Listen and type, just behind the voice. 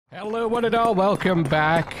Hello, one and all. Welcome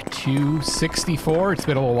back to 64. It's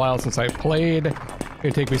been a little while since I've played.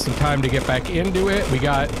 Gonna take me some time to get back into it. We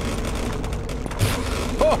got...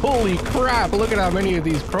 Holy crap! Look at how many of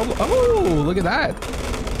these chrome... Oh, look at that.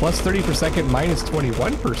 Plus 30 per second, minus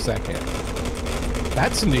 21 per second.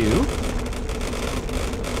 That's new.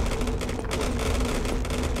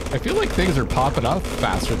 I feel like things are popping up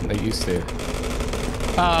faster than they used to.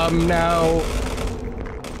 Now...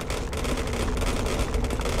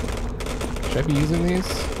 Should I be using these?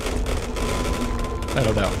 I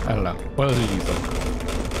don't know. What else should I use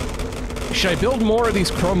them? Should I build more of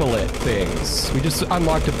these chromolit things? We just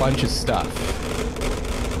unlocked a bunch of stuff.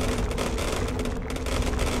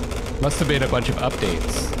 Must have been a bunch of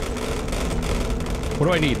updates. What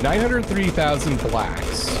do I need? 903,000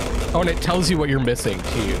 blacks. Oh, and it tells you what you're missing,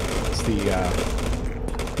 too. It's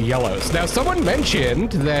the yellows. Now, someone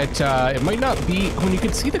mentioned that it might not be... When you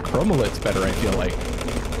can see the chromolits better, I feel like.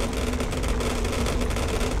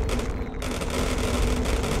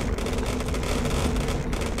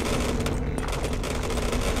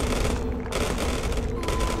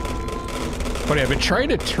 But I've been trying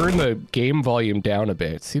to turn the game volume down a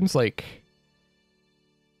bit. Seems like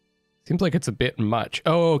it's a bit much.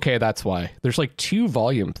 Oh, okay, that's why. There's like 2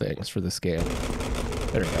 volume things for this game.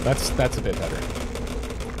 There we go. That's a bit better.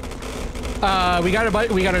 We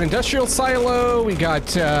got an industrial silo. We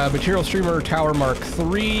got material streamer tower Mark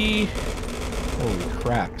III. Holy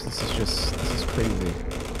crap! This is crazy.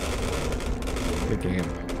 Good game.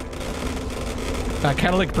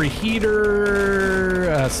 Catalytic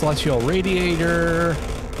preheater, celestial radiator.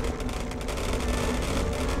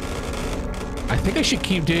 I think I should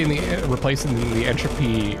keep doing replacing the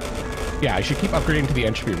entropy. Yeah, I should keep upgrading to the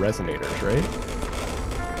entropy resonators, right?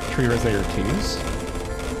 Tree resonator 2s.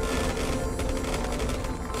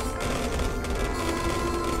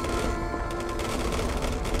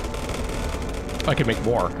 I can make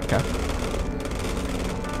more, okay.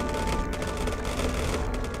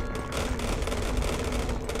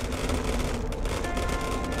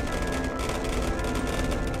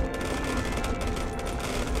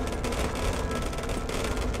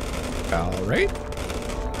 All right,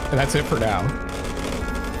 and that's it for now.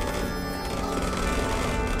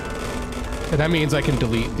 And that means I can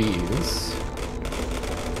delete these.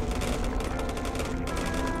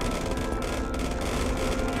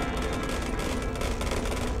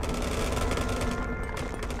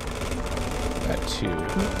 That too.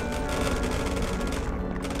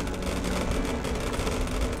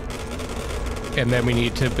 And then we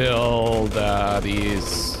need to build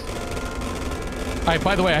these.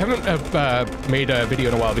 By the way, I haven't made a video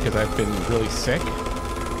in a while because I've been really sick,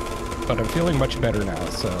 but I'm feeling much better now,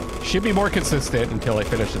 so should be more consistent until I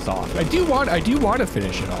finish this off. I do want to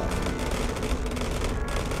finish it off.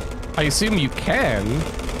 I assume you can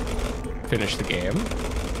finish the game.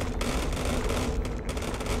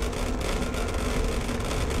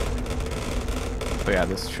 But yeah,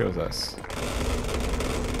 this shows us.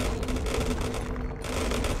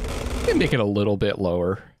 Make it a little bit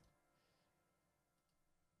lower.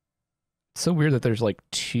 It's so weird that there's like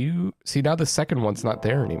 2. See, now the second one's not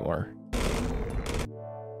there anymore.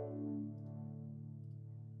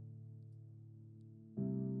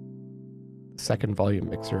 Second volume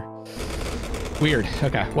mixer. Weird.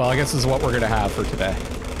 Okay, well, I guess this is what we're gonna have for today.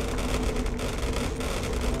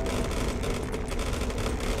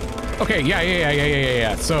 Okay,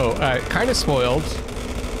 yeah. So, kind of spoiled.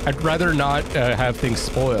 I'd rather not have things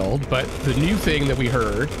spoiled, but the new thing that we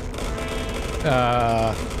heard,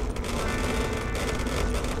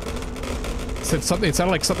 said something. It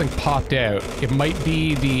sounded like something popped out. It might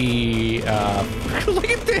be the. Look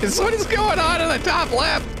at this! What is going on in the top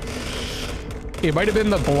left? It might have been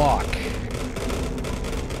the block.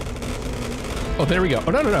 Oh, there we go.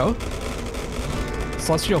 Oh no!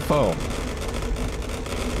 Celestial foam.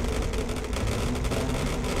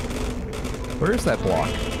 Where is that block?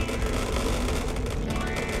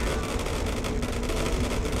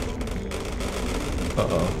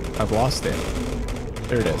 Uh-oh. I've lost it.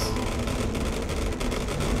 There it is.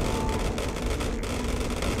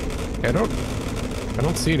 I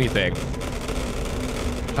don't see anything.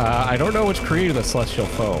 I don't know what's creating the celestial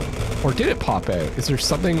foam. Or did it pop out? Is there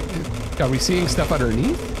something... Are we seeing stuff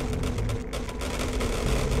underneath?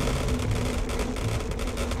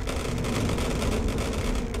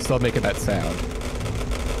 Still making that sound.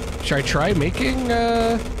 Should I try making,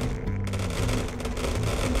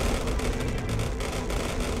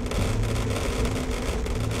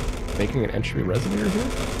 making an entropy resonator here?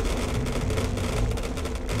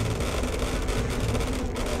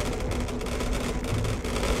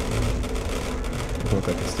 Doesn't look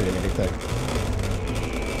like it's doing anything.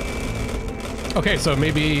 Okay, so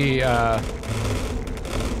maybe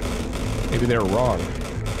maybe they were wrong.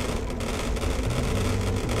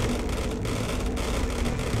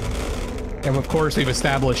 And of course, we've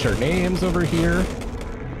established our names over here.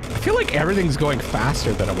 I feel like everything's going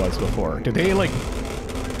faster than it was before. Did they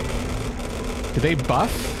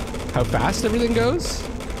buff how fast everything goes?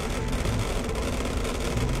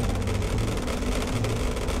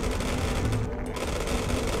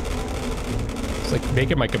 It's like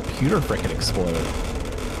making my computer frickin' explode.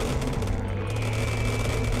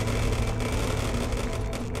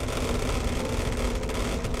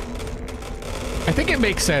 I think it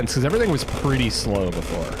makes sense because everything was pretty slow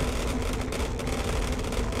before.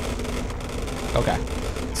 Okay.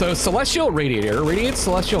 So Celestial Radiator radiates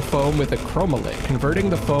celestial foam with a chromolit, converting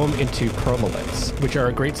the foam into chromoliths, which are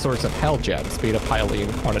a great source of hell gems, beta pyline,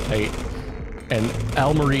 quantitite, and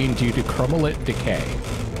elmarine due to chromolit decay.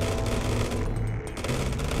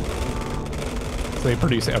 So they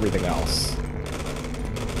produce everything else.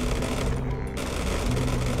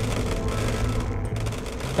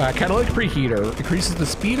 Catalytic preheater increases the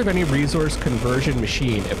speed of any resource conversion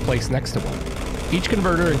machine if placed next to one. Each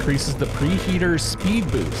converter increases the preheater's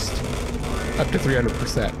speed boost up to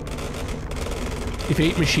 300% if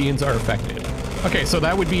 8 machines are affected. Okay, so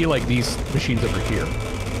that would be like these machines over here.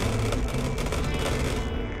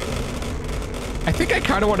 I think I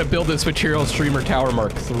kind of want to build this material streamer tower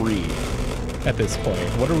Mark III at this point.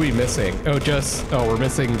 What are we missing? Oh, we're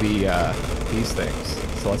missing the these things,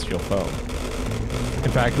 celestial foam. In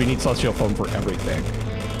fact, we need celestial foam for everything.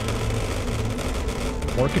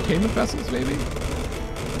 More containment vessels, maybe?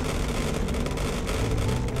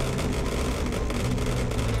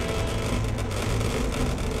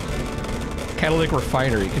 Catalytic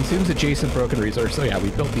refinery consumes adjacent broken resource. So yeah, we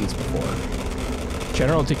built these before.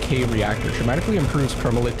 General decay reactor dramatically improves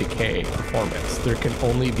chromolit decay performance. There can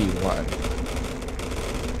only be one.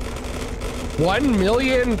 1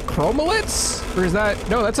 million chromoliths? Or is that,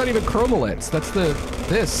 no, that's not even chromoliths. That's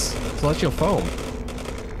this celestial foam.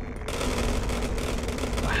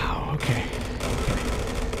 Wow, okay.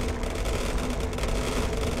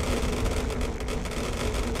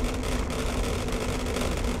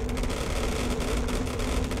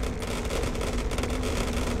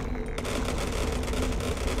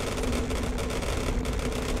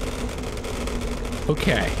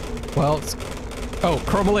 Okay, well, oh,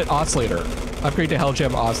 chromolit oscillator. Upgrade to Hell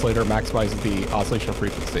Gem Oscillator maximizes the oscillation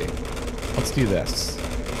frequency. Let's do this.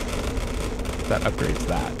 That upgrades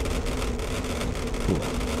that. Cool.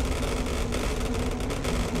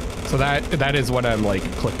 So that is when I'm like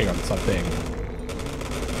clicking on something.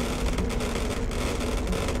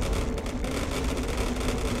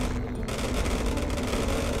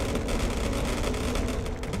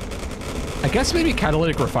 I guess maybe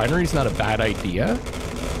catalytic refinery is not a bad idea,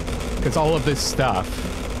 because all of this stuff,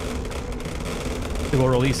 it will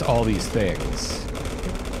release all these things.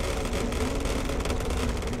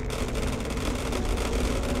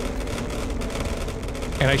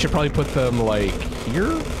 And I should probably put them like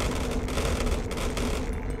here.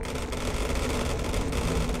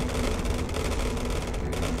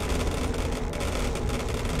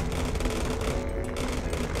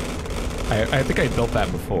 I think I built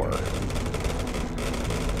that before.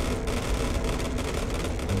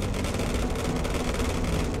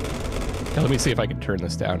 Now let me see if I can turn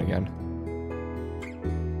this down again.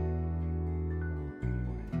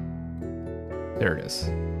 There it is.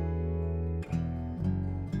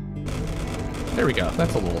 There we go.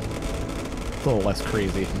 That's a little less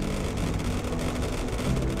crazy.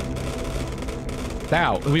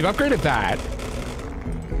 Now, we've upgraded that.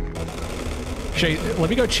 Let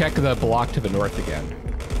me go check the block to the north again.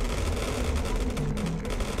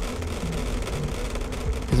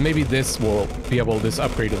 Because maybe this will be able, this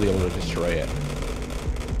upgrade will be able to destroy it.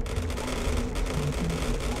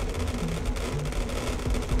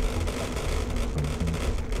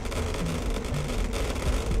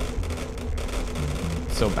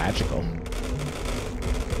 So magical.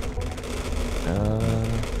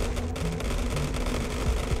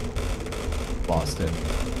 Lost it.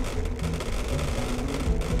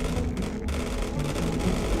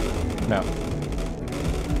 No.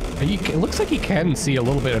 It looks like you can see a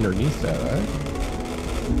little bit underneath that, huh?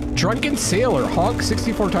 Drunken Sailor, honk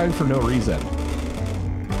 64 times for no reason.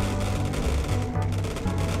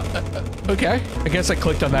 Okay, I guess I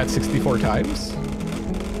clicked on that 64 times.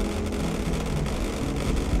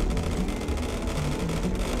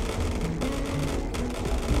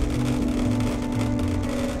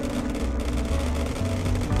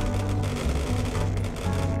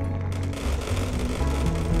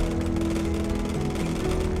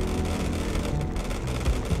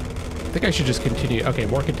 think I should just continue. Okay,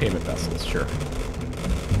 more containment vessels, sure.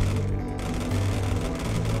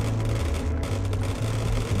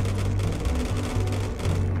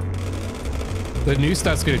 The new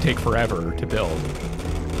stuff's going to take forever to build.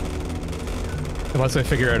 Unless I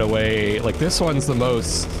figure out a way, like this one's the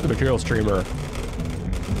material streamer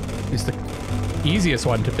is the easiest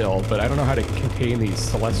one to build, but I don't know how to contain these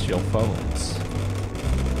celestial phones.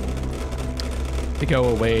 They go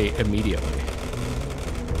away immediately.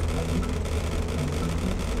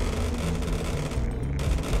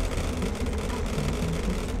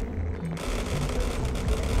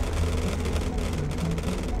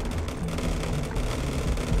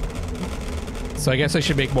 So I guess I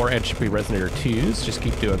should make more entropy resonator 2s. Just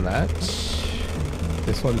keep doing that.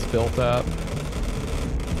 This one's built up.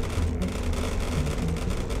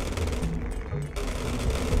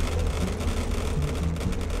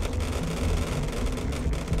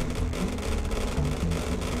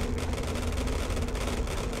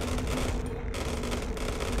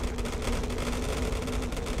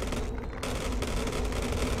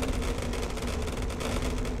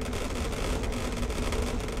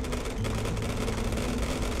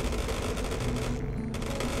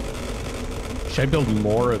 Should I build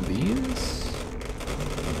more of these?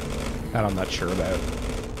 That I'm not sure about.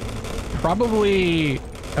 Probably,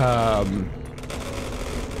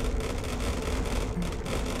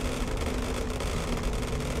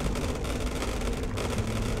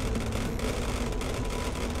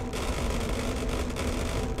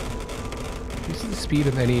 increase the speed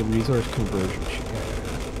of any resource conversion.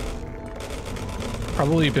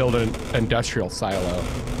 Probably build an industrial silo.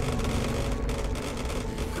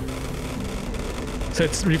 So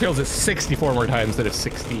it refills it 64 more times instead of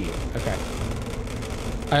 16. Okay.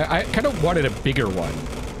 I kind of wanted a bigger one.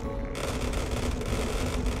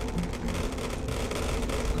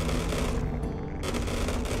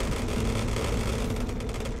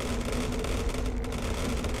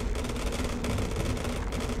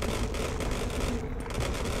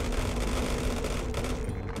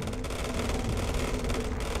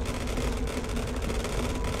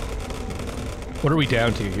 What are we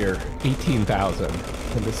down to here? 18,000.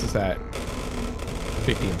 And this is at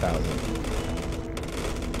 15,000.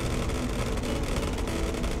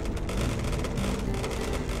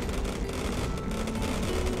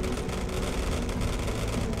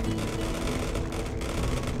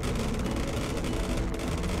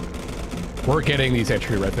 We're getting these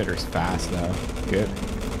entry resonators fast now. Good.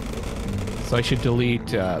 So I should delete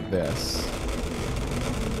this.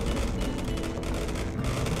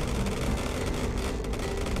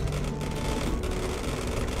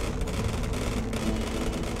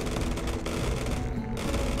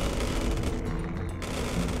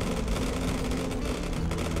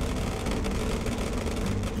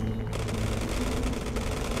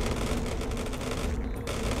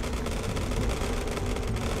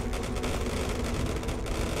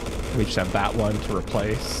 We just have that one to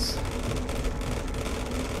replace.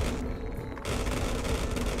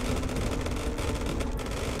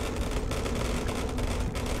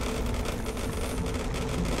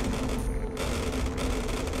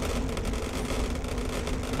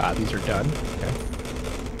 These are done. Okay.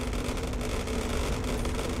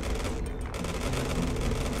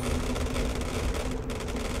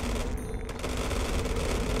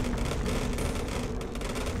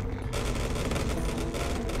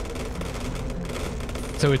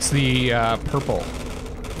 So it's the purple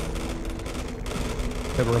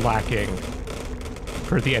that we're lacking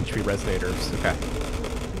for the entry resonators. Okay.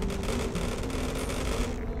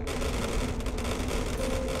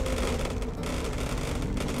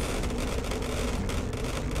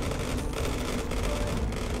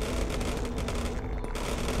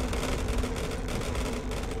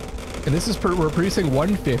 And this is we're producing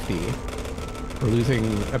 150. We're losing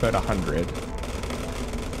about 100.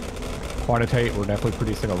 Quantitite, we're definitely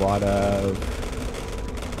producing a lot of.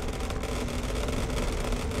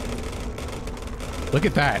 Look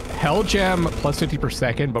at that. Hell gem plus 50 per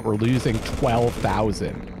second, but we're losing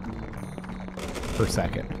 12,000 per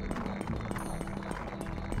second.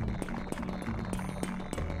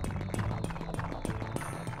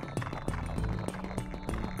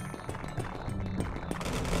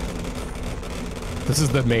 This is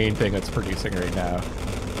the main thing that's producing right now.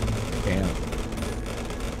 Damn.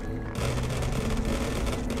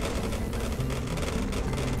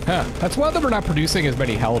 Huh. That's why we're not producing as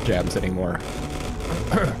many hell gems anymore.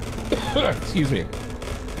 Excuse me.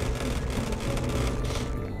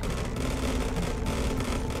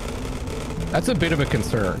 That's a bit of a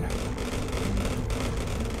concern.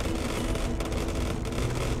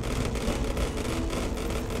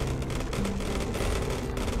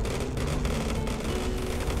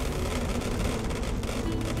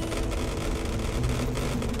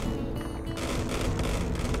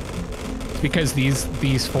 because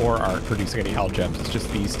these 4 aren't producing any hell gems. It's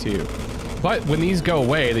just these 2. But when these go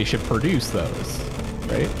away, they should produce those,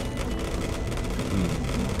 right?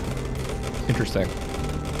 Interesting.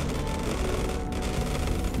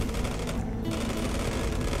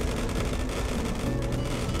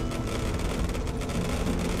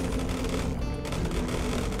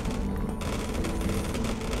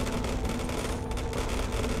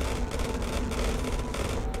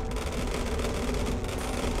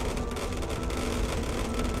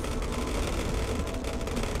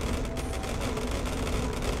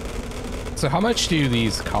 So how much do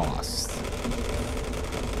these cost?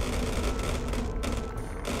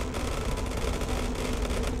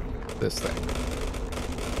 This thing.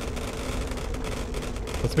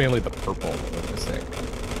 That's mainly the purple that we're missing.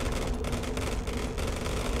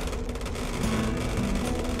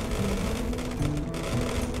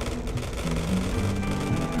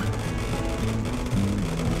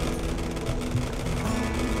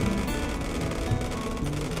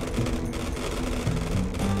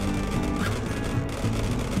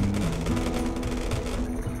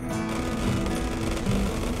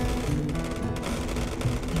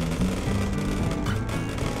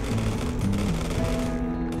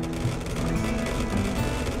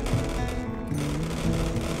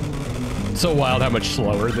 So wild how much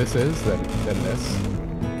slower this is than this.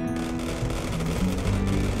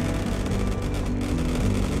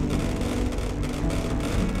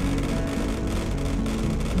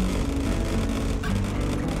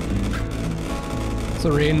 So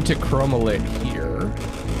we're into chromolit here.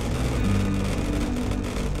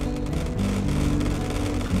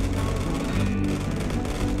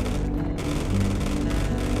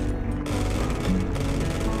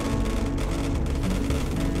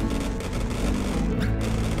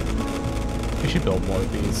 Build more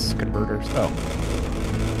of these converters. Oh,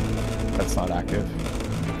 that's not active.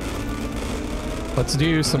 Let's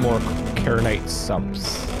do some more Karenite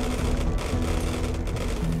sumps.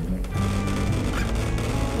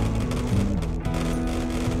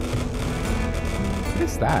 What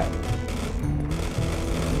is that?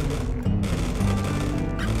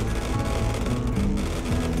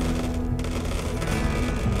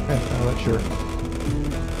 I'm not sure.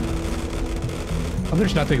 Oh,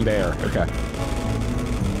 there's nothing there. Okay.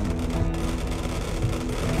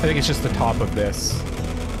 I think it's just the top of this.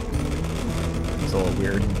 It's a little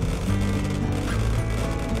weird.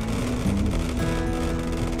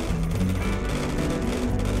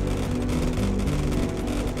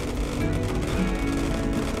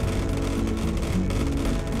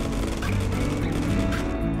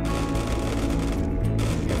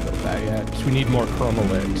 Can't build that yet. We need more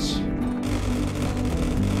chromolits.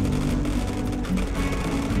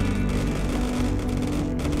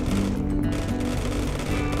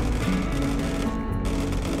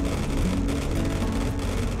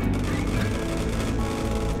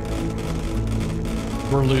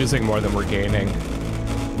 We're losing more than we're gaining.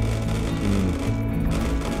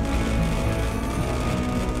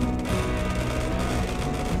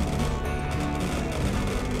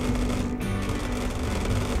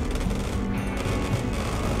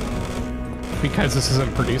 Because this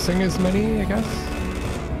isn't producing as many, I guess?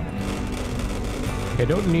 I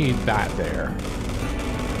don't need that there.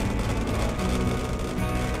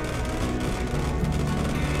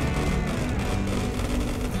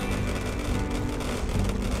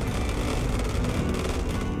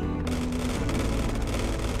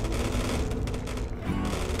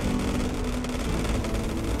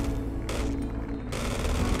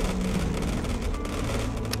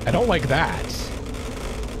 I don't like that.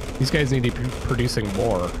 These guys need to be producing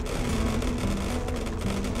more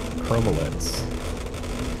chromolits.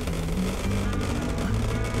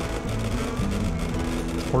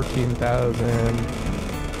 14,000,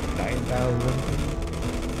 9,000.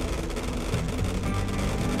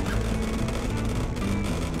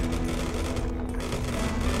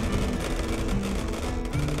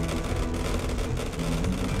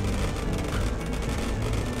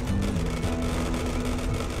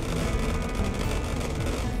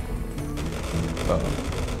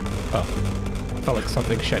 Oh, felt like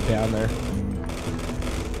something shut down there.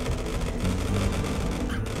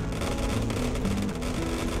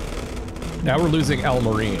 Now we're losing El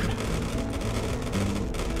Marine.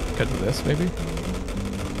 Because of this, maybe?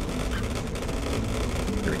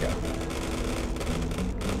 Here we go.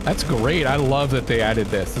 That's great. I love that they added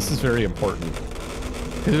this. This is very important.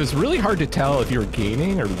 Because it was really hard to tell if you were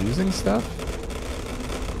gaining or losing stuff.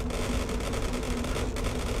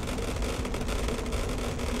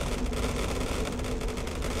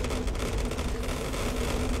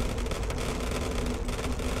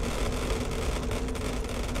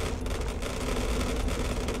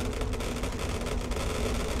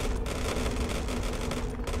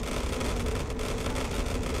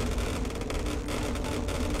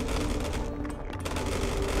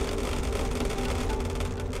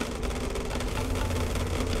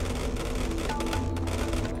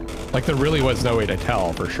 Like, there really was no way to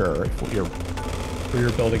tell for sure if what you're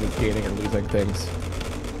building is gaining or losing things.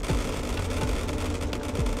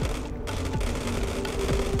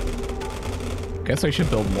 Guess I should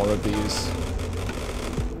build more of these.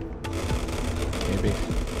 Maybe.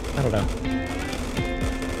 I don't know.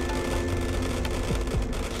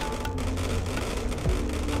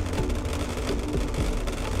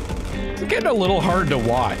 It's getting a little hard to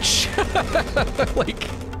watch. Like,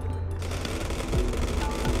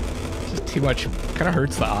 just too much, kind of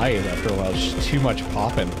hurts the eyes after a while. Just too much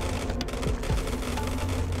popping.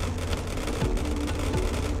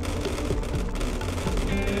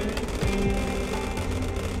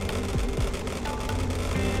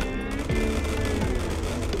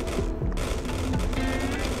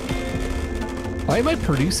 Why am I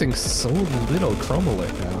producing so little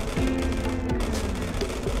chromolit now?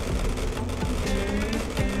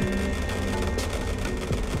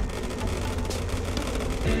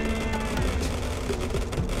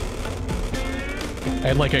 I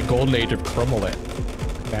had like a golden age of chromolit.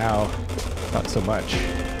 Now, not so much.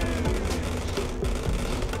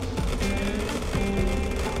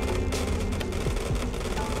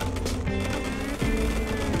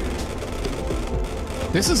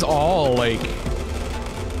 This is all like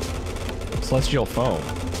celestial foam.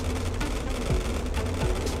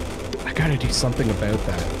 I gotta do something about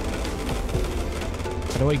that.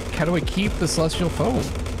 How do I keep the celestial foam?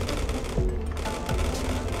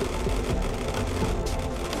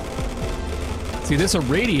 See, this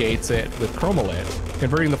irradiates it with chromolit,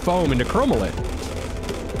 converting the foam into chromolit.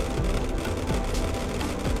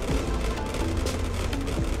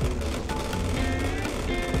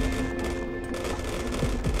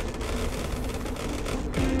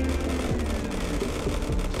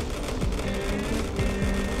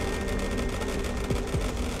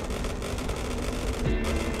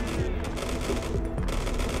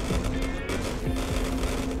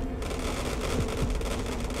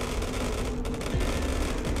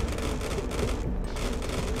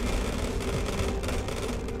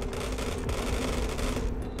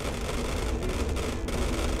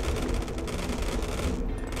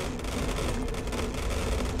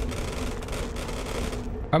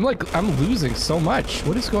 I'm losing so much.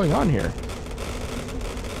 What is going on here?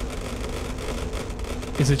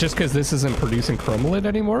 Is it just because this isn't producing chromolit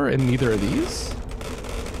anymore in neither of these?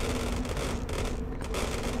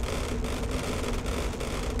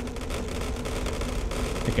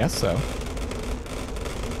 I guess so.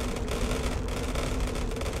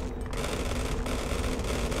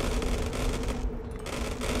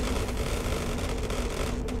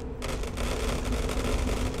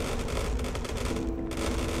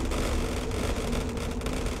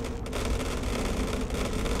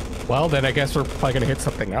 Well, then I guess we're probably gonna hit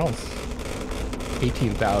something else.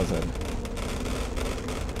 18,000.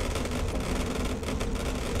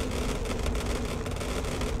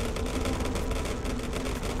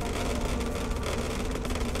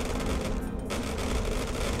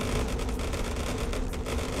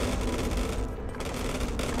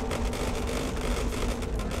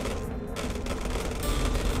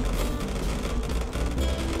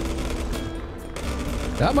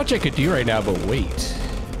 Not much I could do right now, but wait.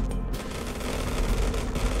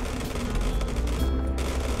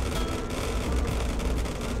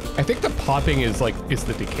 I think the popping is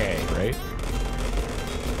the decay, right?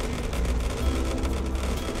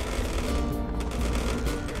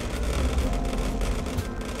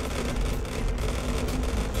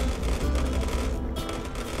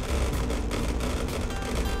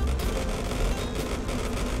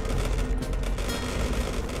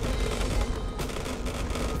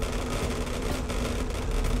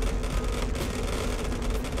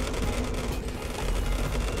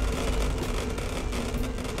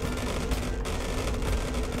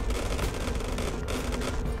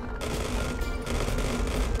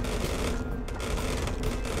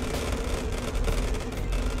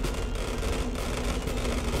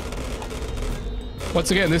 Once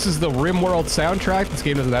again, this is the RimWorld soundtrack. This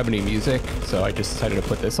game doesn't have any music, so I just decided to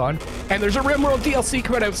put this on. And there's a RimWorld DLC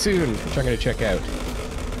coming out soon, which I'm going to check out.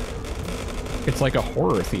 It's like a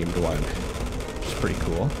horror-themed one, which is pretty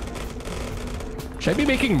cool. Should I be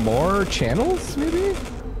making more channels, maybe?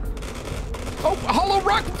 Oh, Hollow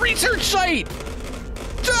Rock research site!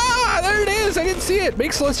 Ah, there it is! I didn't see it!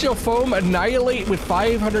 Make celestial foam annihilate with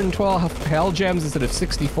 512 hell gems instead of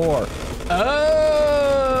 64. Oh!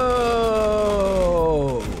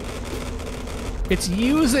 It's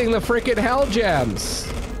using the frickin' hell gems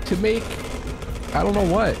to make, I don't know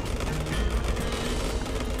what.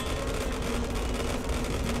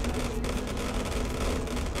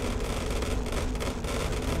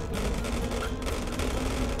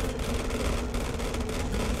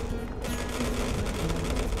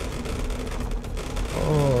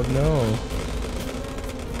 no.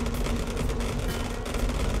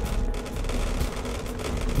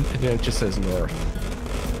 It just says north.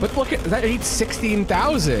 But look at that, needs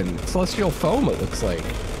 16,000 celestial foam, it looks like.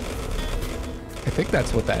 I think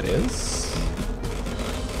that's what that is.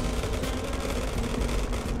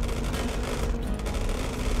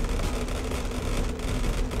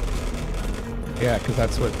 Yeah, because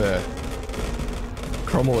that's what the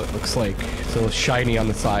chromolit looks like. So it's shiny on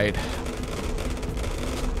the side.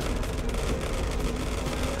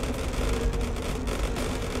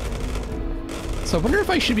 So I wonder if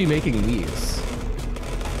I should be making these.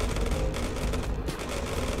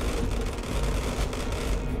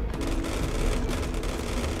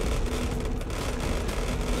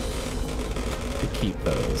 To keep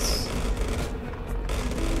those.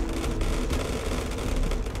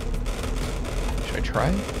 Should I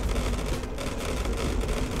try?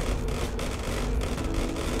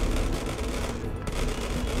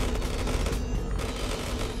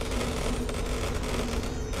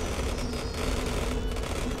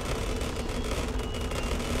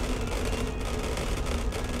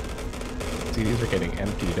 These are getting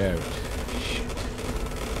emptied out. Shit.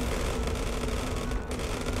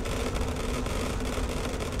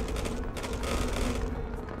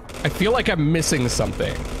 I feel like I'm missing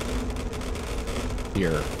something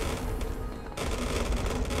here.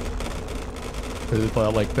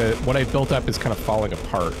 Like what I built up is kind of falling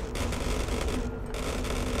apart.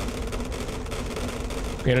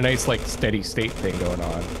 We had a nice like steady state thing going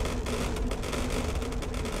on.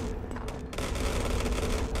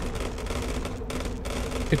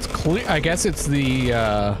 It's clear, I guess it's the,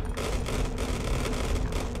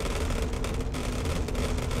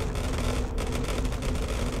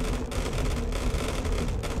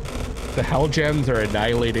 the hell gems are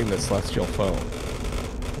annihilating the celestial foam.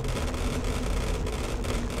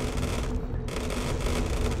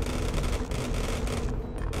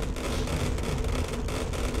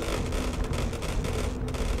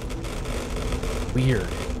 Weird.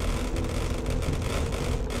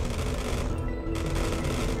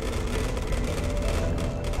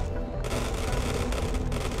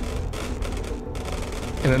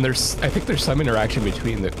 And then there's, I think there's some interaction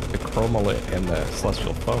between the chromolit and the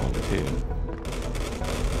celestial foam too.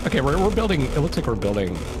 Okay, we're building, it looks like we're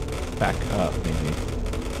building back up maybe.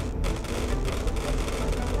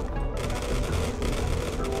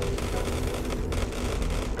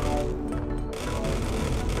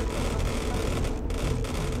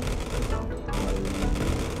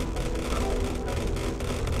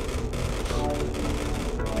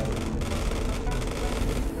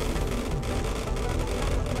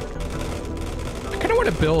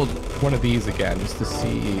 Build one of these again just to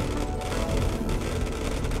see.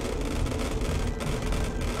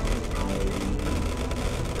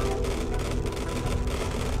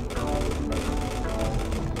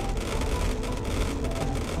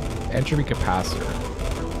 Entropy capacitor.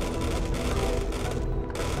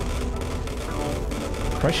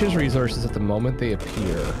 Crushes resources at the moment they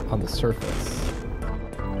appear on the surface.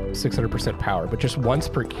 600% power, but just once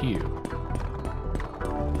per cube.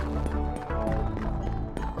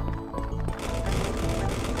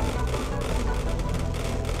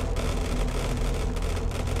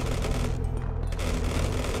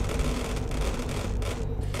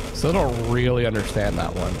 So I don't really understand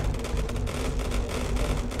that one.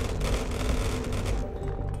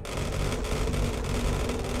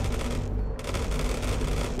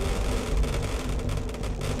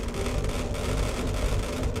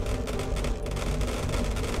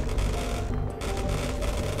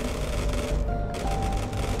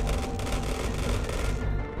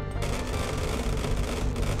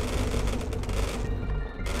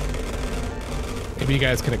 Maybe you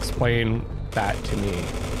guys can explain that to me.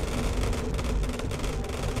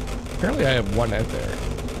 Apparently I have one out there.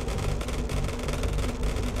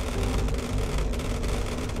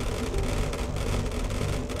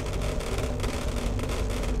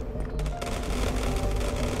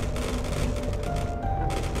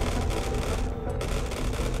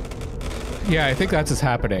 Yeah, I think that's what's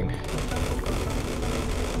happening.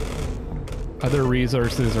 Other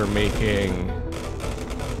resources are making...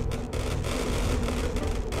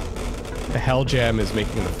 The hell gem is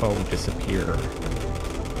making the foam disappear.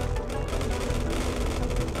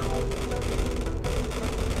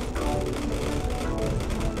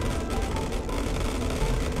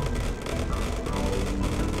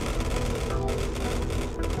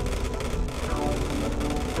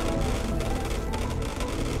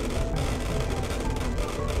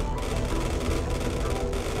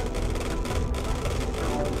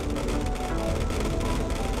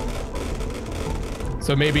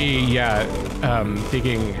 So maybe, yeah,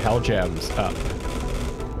 digging hell gems up.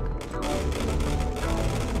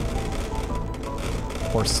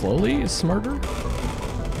 Or slowly is smarter?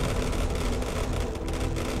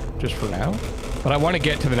 Just for now? But I want to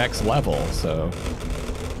get to the next level, so...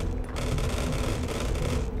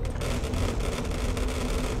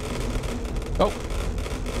 Oh.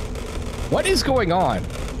 What is going on?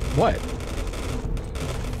 What?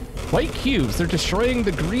 White cubes, they're destroying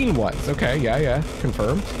the green ones. Okay, yeah,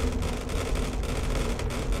 confirmed.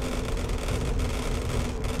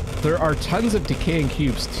 There are tons of decaying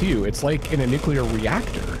cubes too. It's like in a nuclear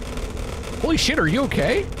reactor. Holy shit, are you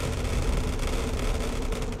okay?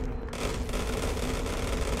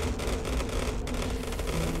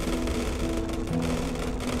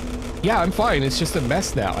 Yeah, I'm fine. It's just a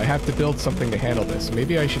mess now. I have to build something to handle this.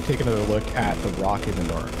 Maybe I should take another look at the rock in the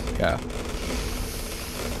north. Yeah.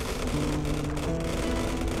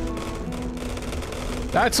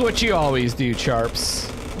 That's what you always do, Charps.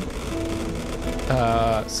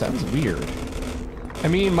 Sounds weird. I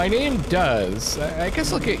mean, my name does. I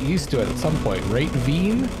guess I'll get used to it at some point, right,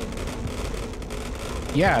 Veen?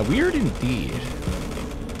 Yeah, weird indeed.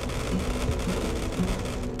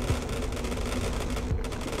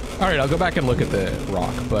 All right, I'll go back and look at the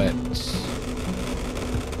rock, but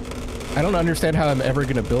I don't understand how I'm ever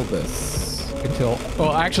gonna build this until,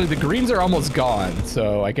 well, actually the greens are almost gone,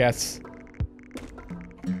 so I guess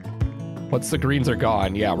once the greens are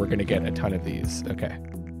gone, yeah, we're gonna get a ton of these. Okay.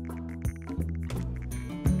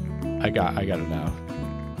 I got it now.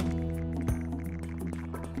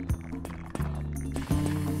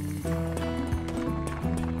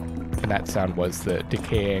 And that sound was the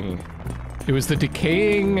decaying, it was the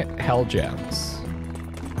decaying hell gems.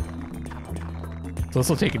 So this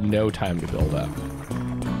will take no time to build up.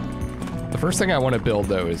 The first thing I want to build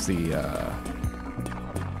though is the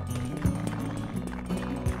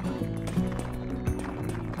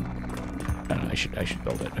I don't know, I should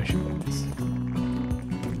build it. I should build this.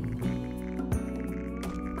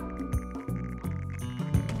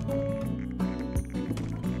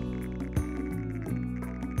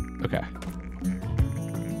 Okay.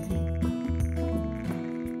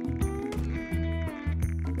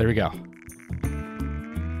 There we go.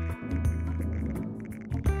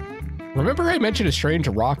 Remember I mentioned a strange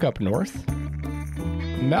rock up north?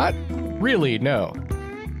 Not really, no.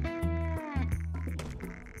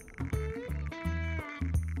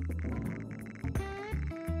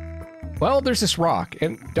 Well, there's this rock,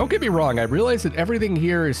 and don't get me wrong, I realize that everything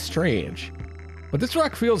here is strange, but this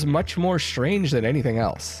rock feels much more strange than anything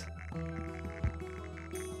else.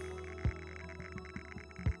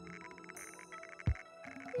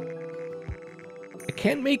 I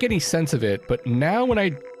can't make any sense of it, but now when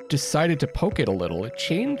I decided to poke it a little, it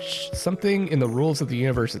changed something in the rules of the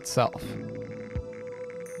universe itself.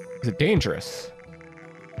 Is it dangerous?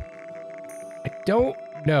 I don't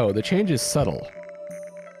know. The change is subtle.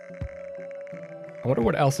 I wonder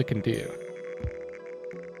what else it can do.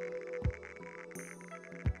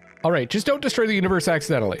 All right, just don't destroy the universe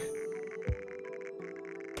accidentally.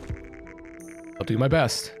 I'll do my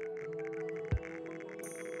best.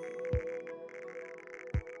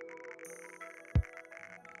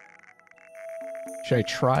 Should I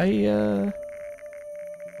try,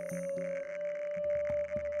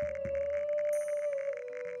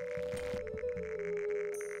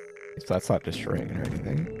 So that's not destroying it or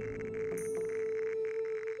anything.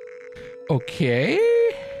 Okay.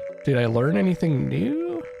 Did I learn anything new?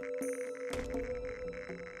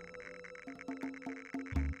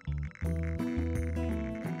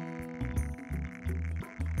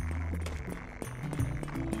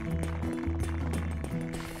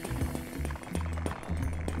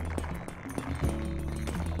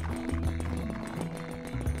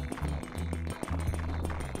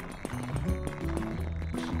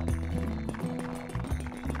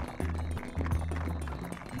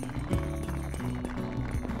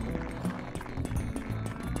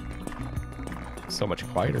 So much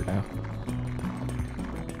quieter now.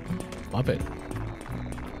 Love it.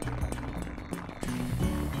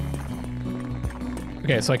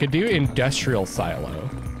 Okay, so I could do industrial silo.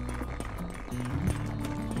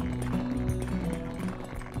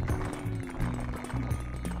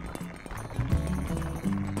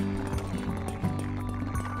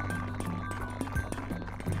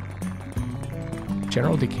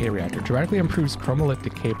 General decay reactor dramatically improves chromolit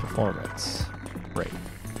decay performance. Great.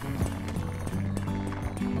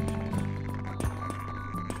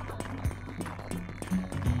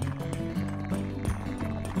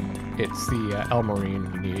 It's the El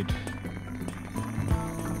Marine we need.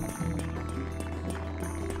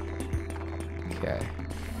 Okay.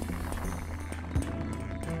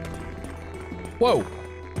 Whoa.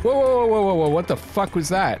 Whoa, whoa, whoa, whoa, whoa, what the fuck was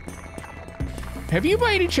that? Have you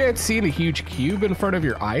by any chance seen a huge cube in front of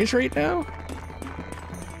your eyes right now?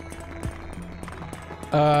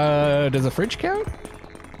 Does a fridge count?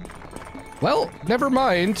 Well, never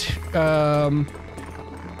mind.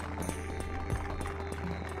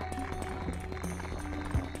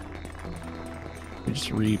 Just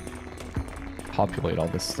repopulate all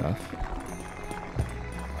this stuff.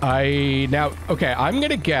 Okay, I'm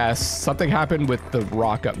gonna guess something happened with the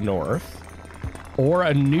rock up north, or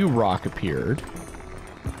a new rock appeared.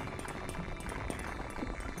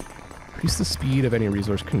 Increase the speed of any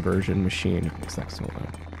resource conversion machine. What's next one?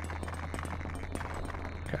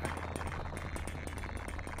 Okay.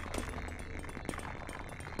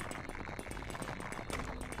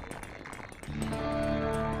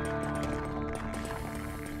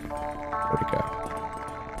 Where'd it go?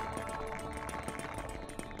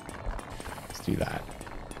 Let's do that.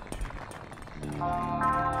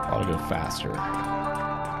 I'll go faster.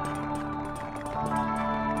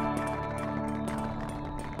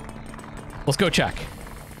 Let's go check.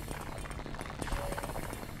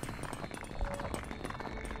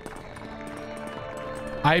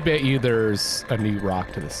 I bet you there's a new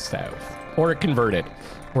rock to the south, or it converted,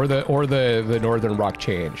 or the northern rock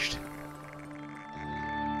changed.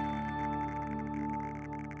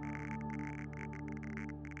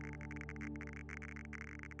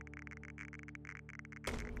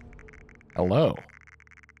 Hello.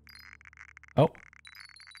 Oh.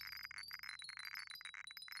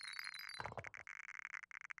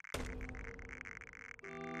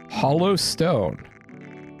 Hollow stone.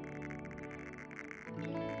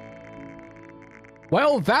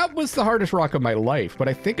 Well, that was the hardest rock of my life, but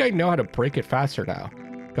I think I know how to break it faster now.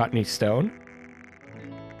 Got any stone?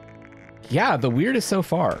 Yeah, the weirdest so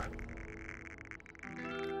far.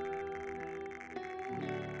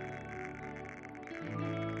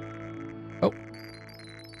 Oh.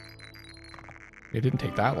 It didn't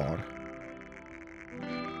take that long.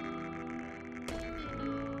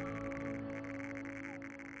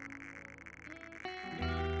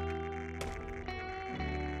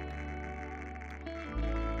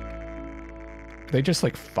 Are they just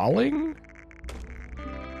like falling?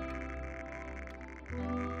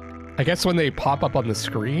 I guess when they pop up on the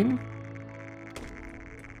screen.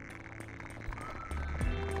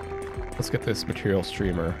 Let's get this material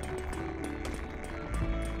streamer.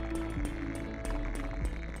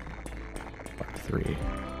 Part 3.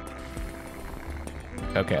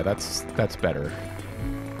 Okay, that's better.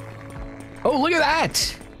 Oh, look at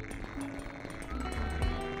that!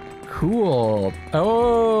 Cool.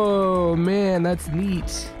 Oh, man, that's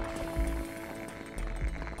neat.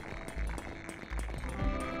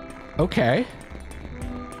 Okay.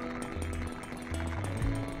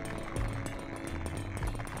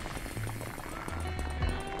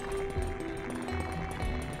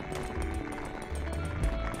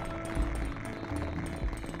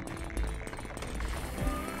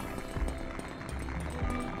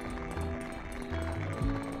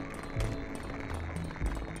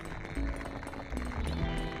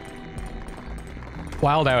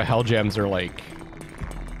 Wild out hell gems are like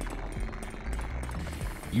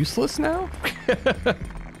useless now?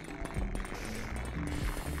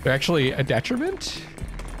 They're actually a detriment?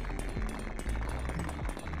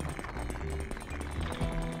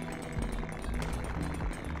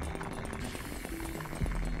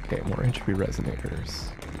 Okay, more entropy resonators.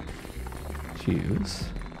 Fuse.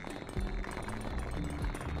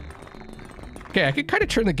 Okay, I could kind of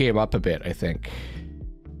turn the game up a bit, I think.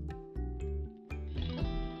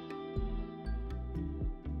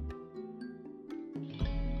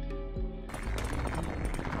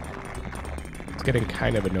 It's getting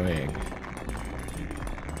kind of annoying.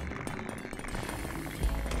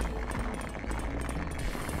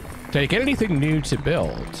 Did I get anything new to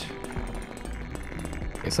build?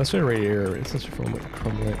 Accessory radiator, accessory foam with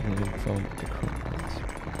chromolet, and foam with the chromolet.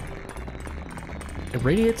 It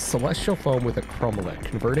radiates celestial foam with a chromolet,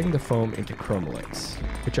 converting the foam into chromolets,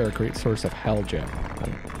 which are a great source of hell gem.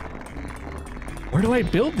 Where do I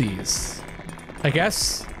build these? I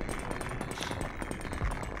guess.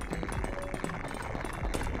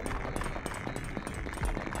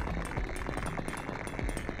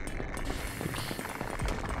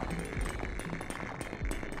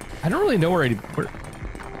 I don't really know where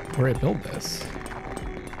I build this.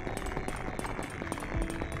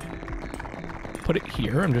 Put it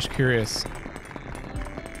here. I'm just curious.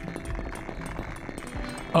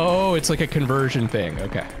 Oh, it's like a conversion thing.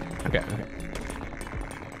 Okay. Okay.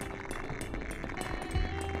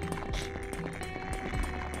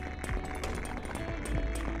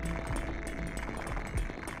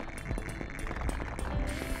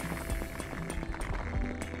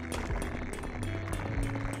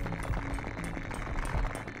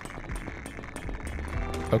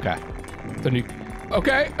 Okay. The new...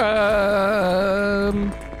 Okay,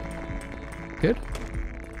 good.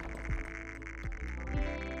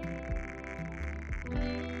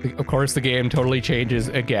 Of course, the game totally changes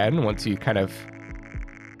again once you kind of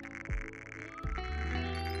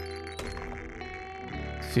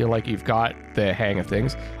feel like you've got the hang of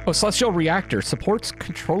things. Oh, Celestial Reactor supports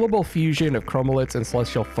controllable fusion of chromoliths and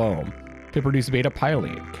celestial foam to produce beta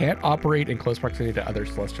pyline. Can't operate in close proximity to other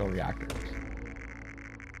celestial reactors.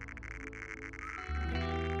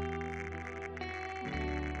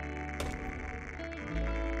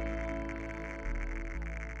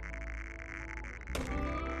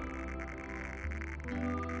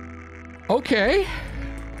 Okay.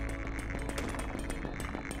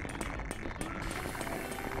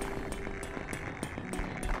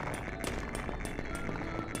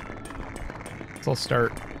 So I'll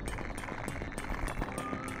start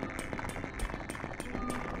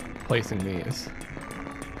placing these.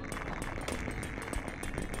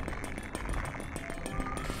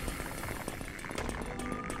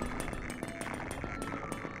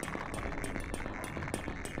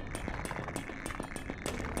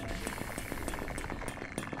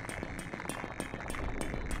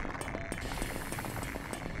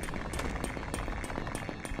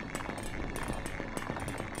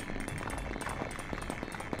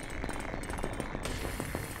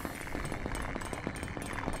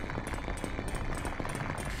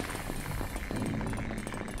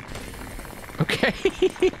 Okay.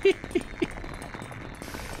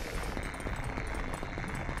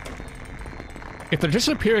 If they're just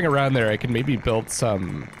appearing around there, I can maybe build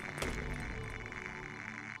some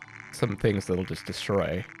things that'll just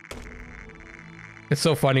destroy. It's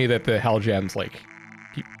so funny that the hell gems like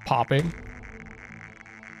keep popping.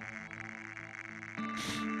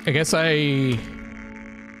 I guess oh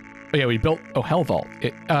yeah, we built Hell Vault.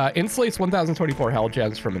 It insulates 1024 hell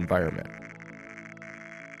gems from environment.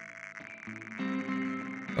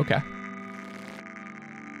 Okay.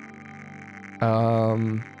 So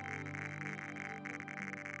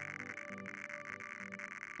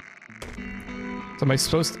am I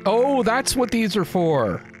supposed to... Oh, that's what these are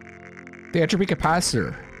for. The entropy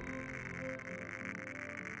capacitor.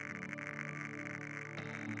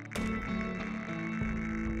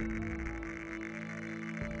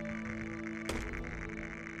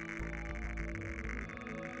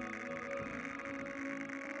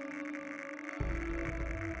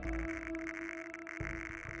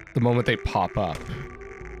 The moment they pop up.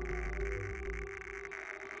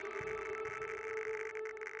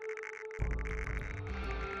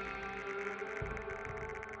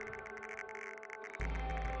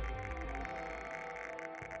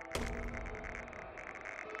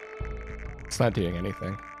 It's not doing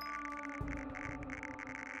anything.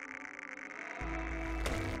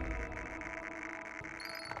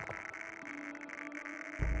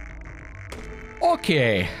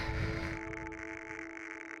 Okay.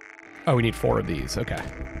 Oh, we need 4 of these. Okay.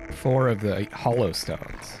 4 of the hollow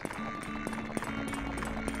stones.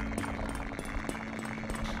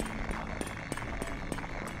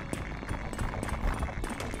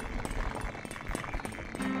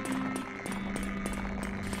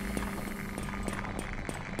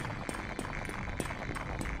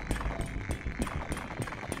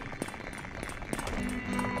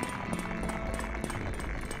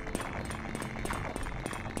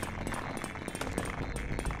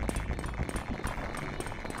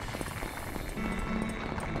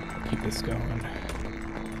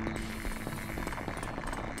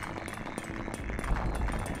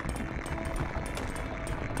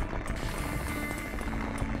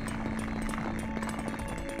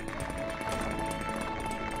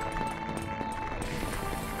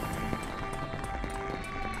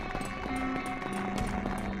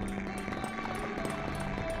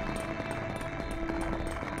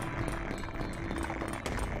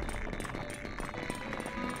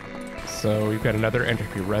 So we've got another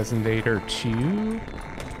entropy resonator too.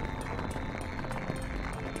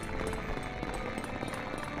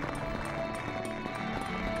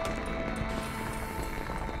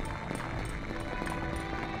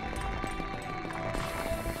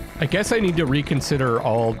 I guess I need to reconsider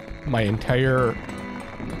all my entire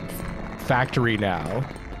factory now.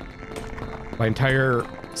 My entire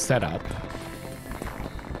setup.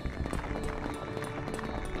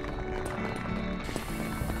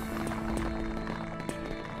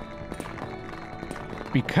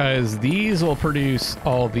 Because these will produce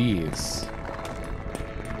all these.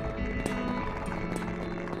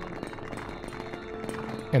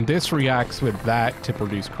 And this reacts with that to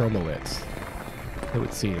produce chromoliths, it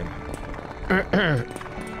would seem.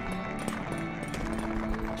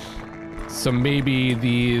 So maybe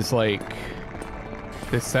these, like,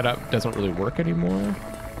 this setup doesn't really work anymore.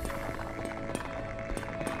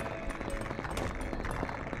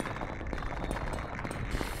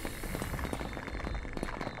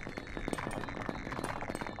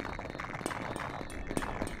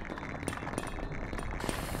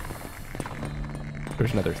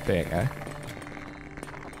 There's another thing, eh?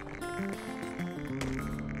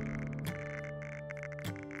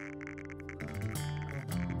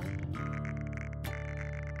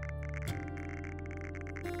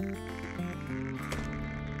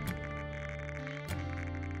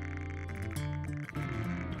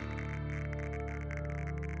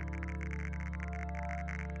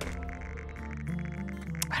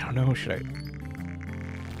 I don't know, should I?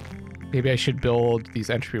 Maybe I should build these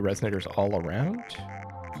entropy resonators all around?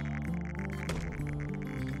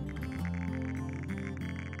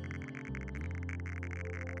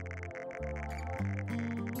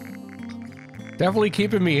 Definitely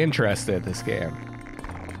keeping me interested, this game.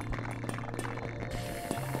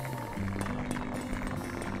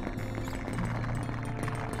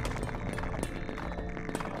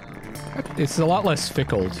 It's a lot less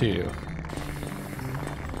fickle, too.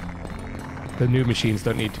 The new machines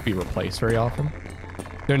don't need to be replaced very often.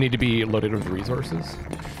 Don't need to be loaded with resources.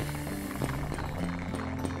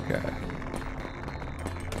 Okay.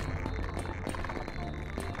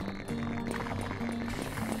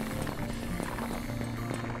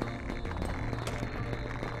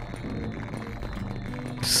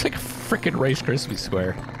 It's like a frickin' Rice Krispie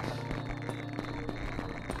square.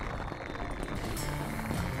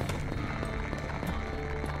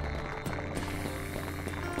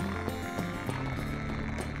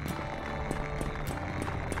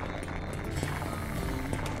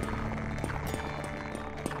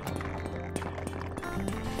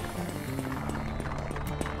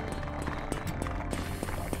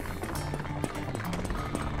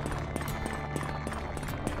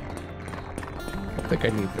 I don't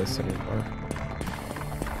think I need this anymore.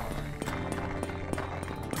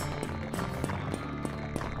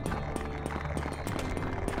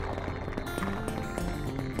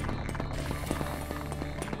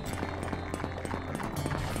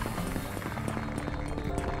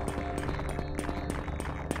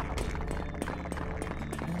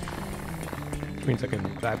 Which means I can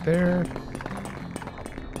move that there.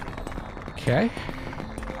 Okay.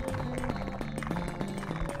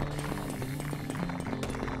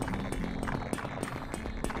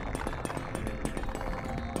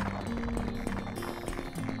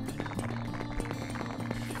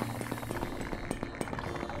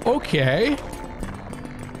 Okay.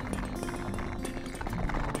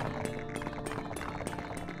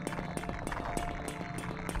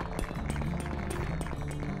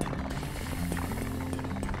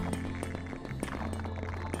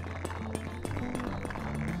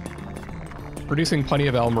 Producing plenty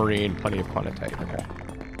of L-Marine, plenty of Planetite. Okay.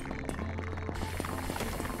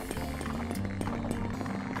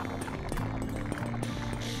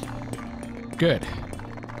 Good.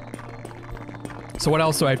 So what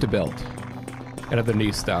else do I have to build out of the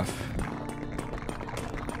new stuff?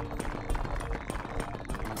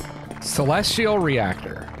 Celestial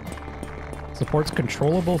Reactor. Supports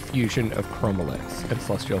controllable fusion of chromoliths and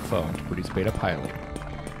celestial foam to produce beta pilene.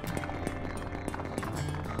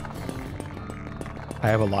 I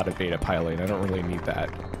have a lot of beta pilene. I don't really need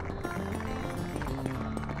that.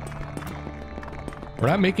 We're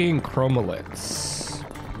not making chromoliths.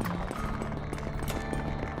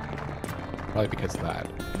 Probably because of that.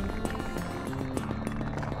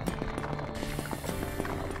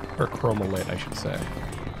 Or chromolith, I should say.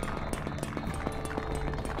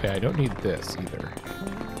 Okay, I don't need this either.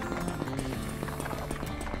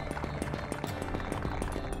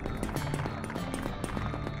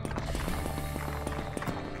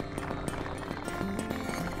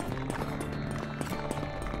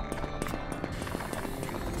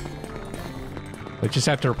 I just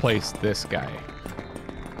have to replace this guy.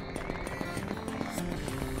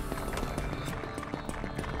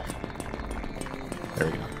 There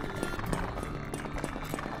we go.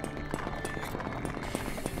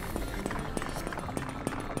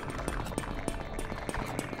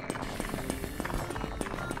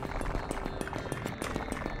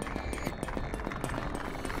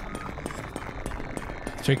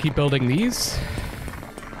 Should I keep building these?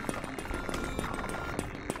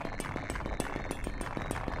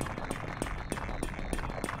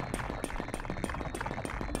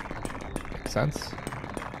 Makes sense.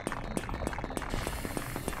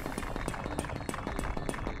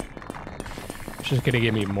 It's just gonna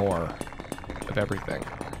give me more of everything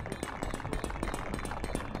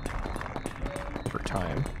over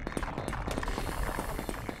time.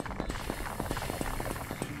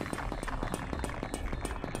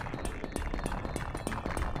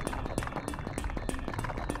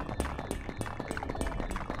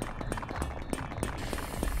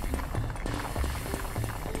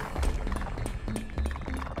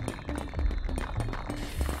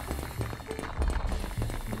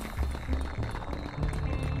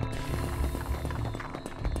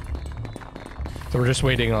 So we're just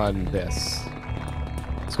waiting on this.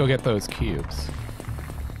 Let's go get those cubes.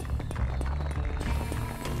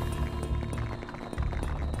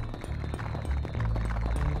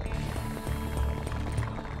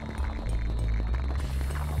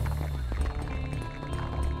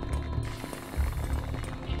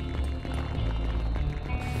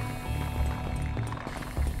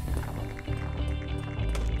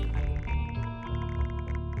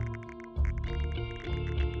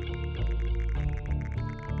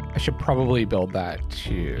 I should probably build that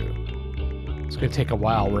too. It's gonna take a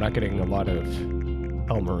while. We're not getting a lot of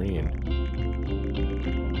El Marine.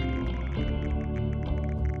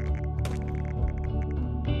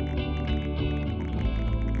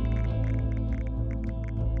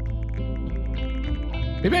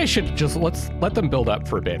 Maybe I should just let them build up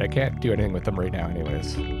for a bit. I can't do anything with them right now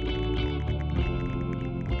anyways.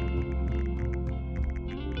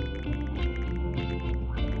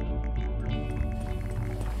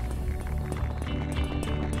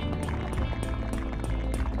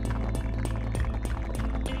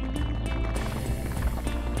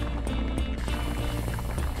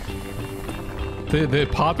 The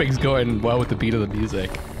popping's going well with the beat of the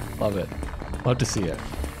music. Love it. Love to see it.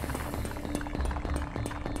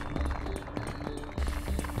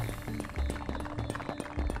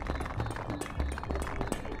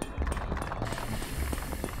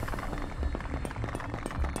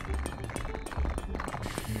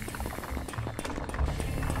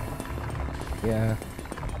 Yeah.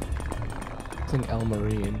 It's an El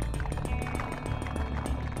Marine.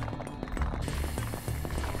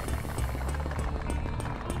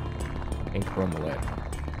 And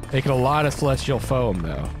Chromolit. Making a lot of celestial foam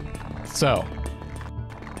though. So.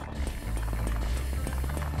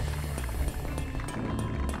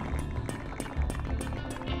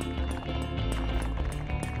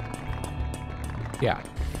 Yeah.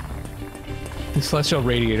 The celestial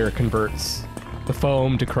radiator converts the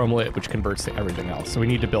foam to chromolit, which converts to everything else. So we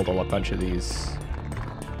need to build a bunch of these.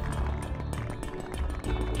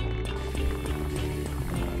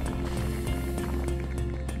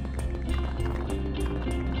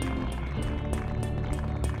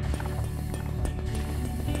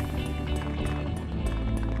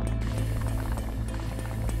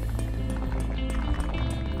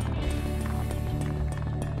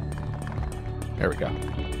 There we go.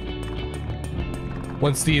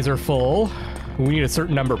 Once these are full, we need a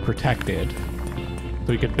certain number protected so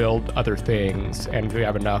we could build other things, and we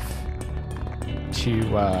have enough to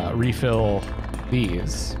refill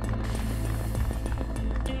these.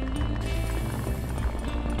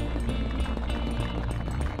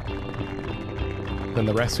 Then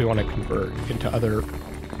the rest we want to convert into other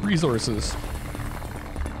resources.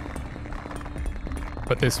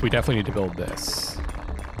 But this, we definitely need to build this.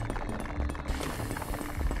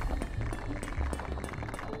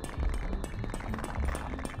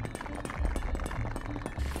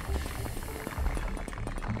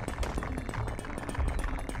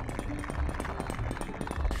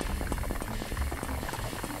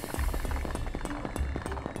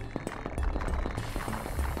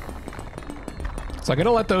 So I'm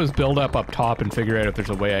gonna let those build up top and figure out if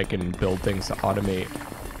there's a way I can build things to automate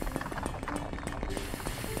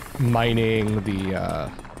mining the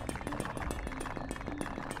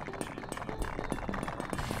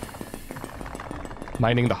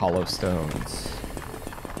hollow stones.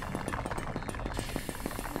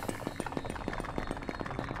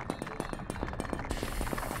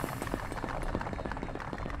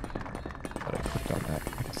 But I clicked on that.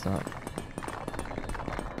 It's not.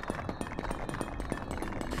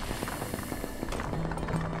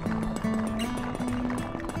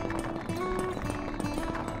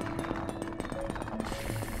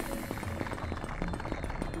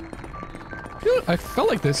 I felt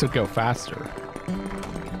like this would go faster.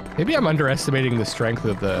 Maybe I'm underestimating the strength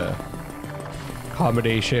of the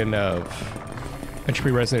combination of Entropy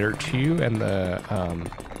Resonator 2 and the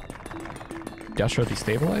Industrial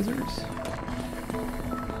Destabilizers.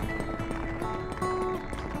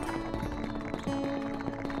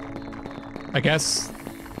 I guess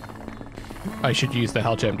I should use the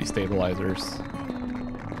Hellgem Destabilizers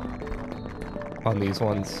on these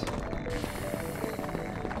ones.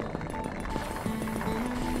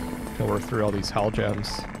 Work through all these hell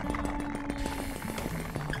gems.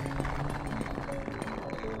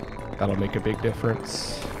 That'll make a big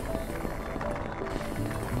difference.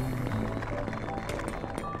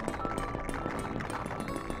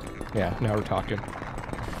 Yeah, now we're talking.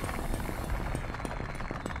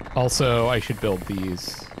 Also, I should build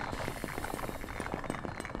these.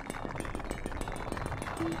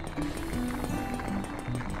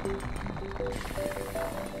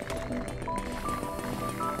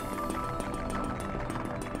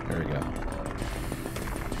 There we go.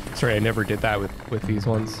 Sorry, I never did that with these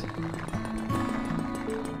ones.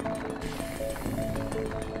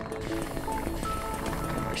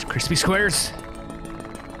 There's crispy squares.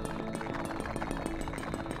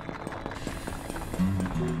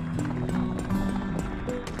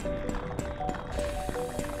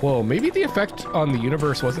 Whoa, maybe the effect on the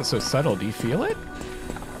universe wasn't so subtle. Do you feel it?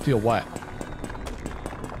 Feel what?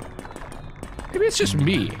 Maybe it's just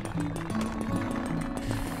me.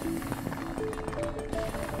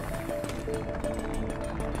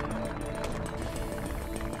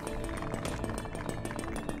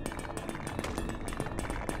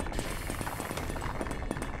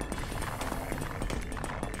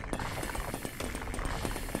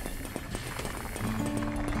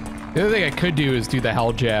 The other thing I could do is do the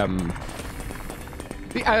Hell Gem.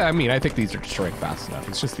 I mean, I think these are destroying fast enough.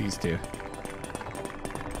 It's just these two.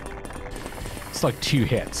 It's like 2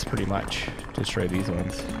 hits, pretty much, to destroy these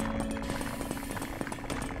ones.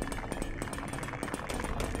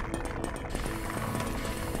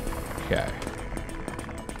 Okay.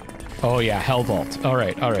 Oh yeah, Hell Vault. All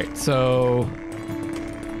right, so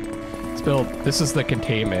let's build, this is the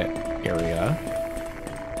containment area.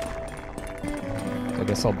 I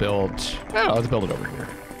guess I'll build, oh, let's build it over here.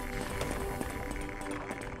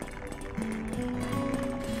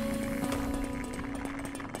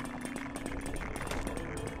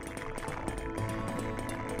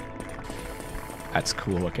 That's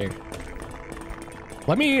cool looking.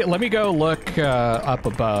 Let me go look up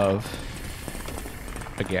above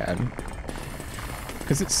again,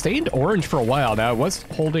 because it stayed orange for a while. Now it was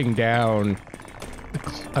holding down,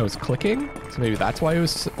 I was clicking, so maybe that's why it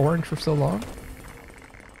was orange for so long.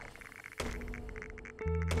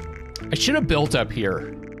 I should have built up here.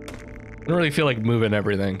 I don't really feel like moving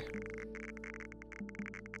everything.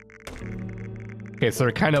 Okay, so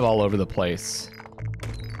they're kind of all over the place.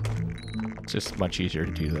 It's just much easier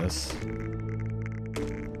to do this.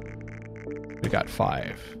 We got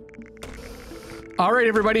 5. All right,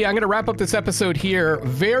 everybody, I'm going to wrap up this episode here.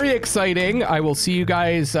 Very exciting. I will see you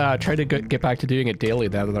guys try to get back to doing it daily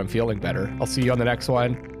now that I'm feeling better. I'll see you on the next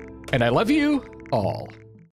one. And I love you all.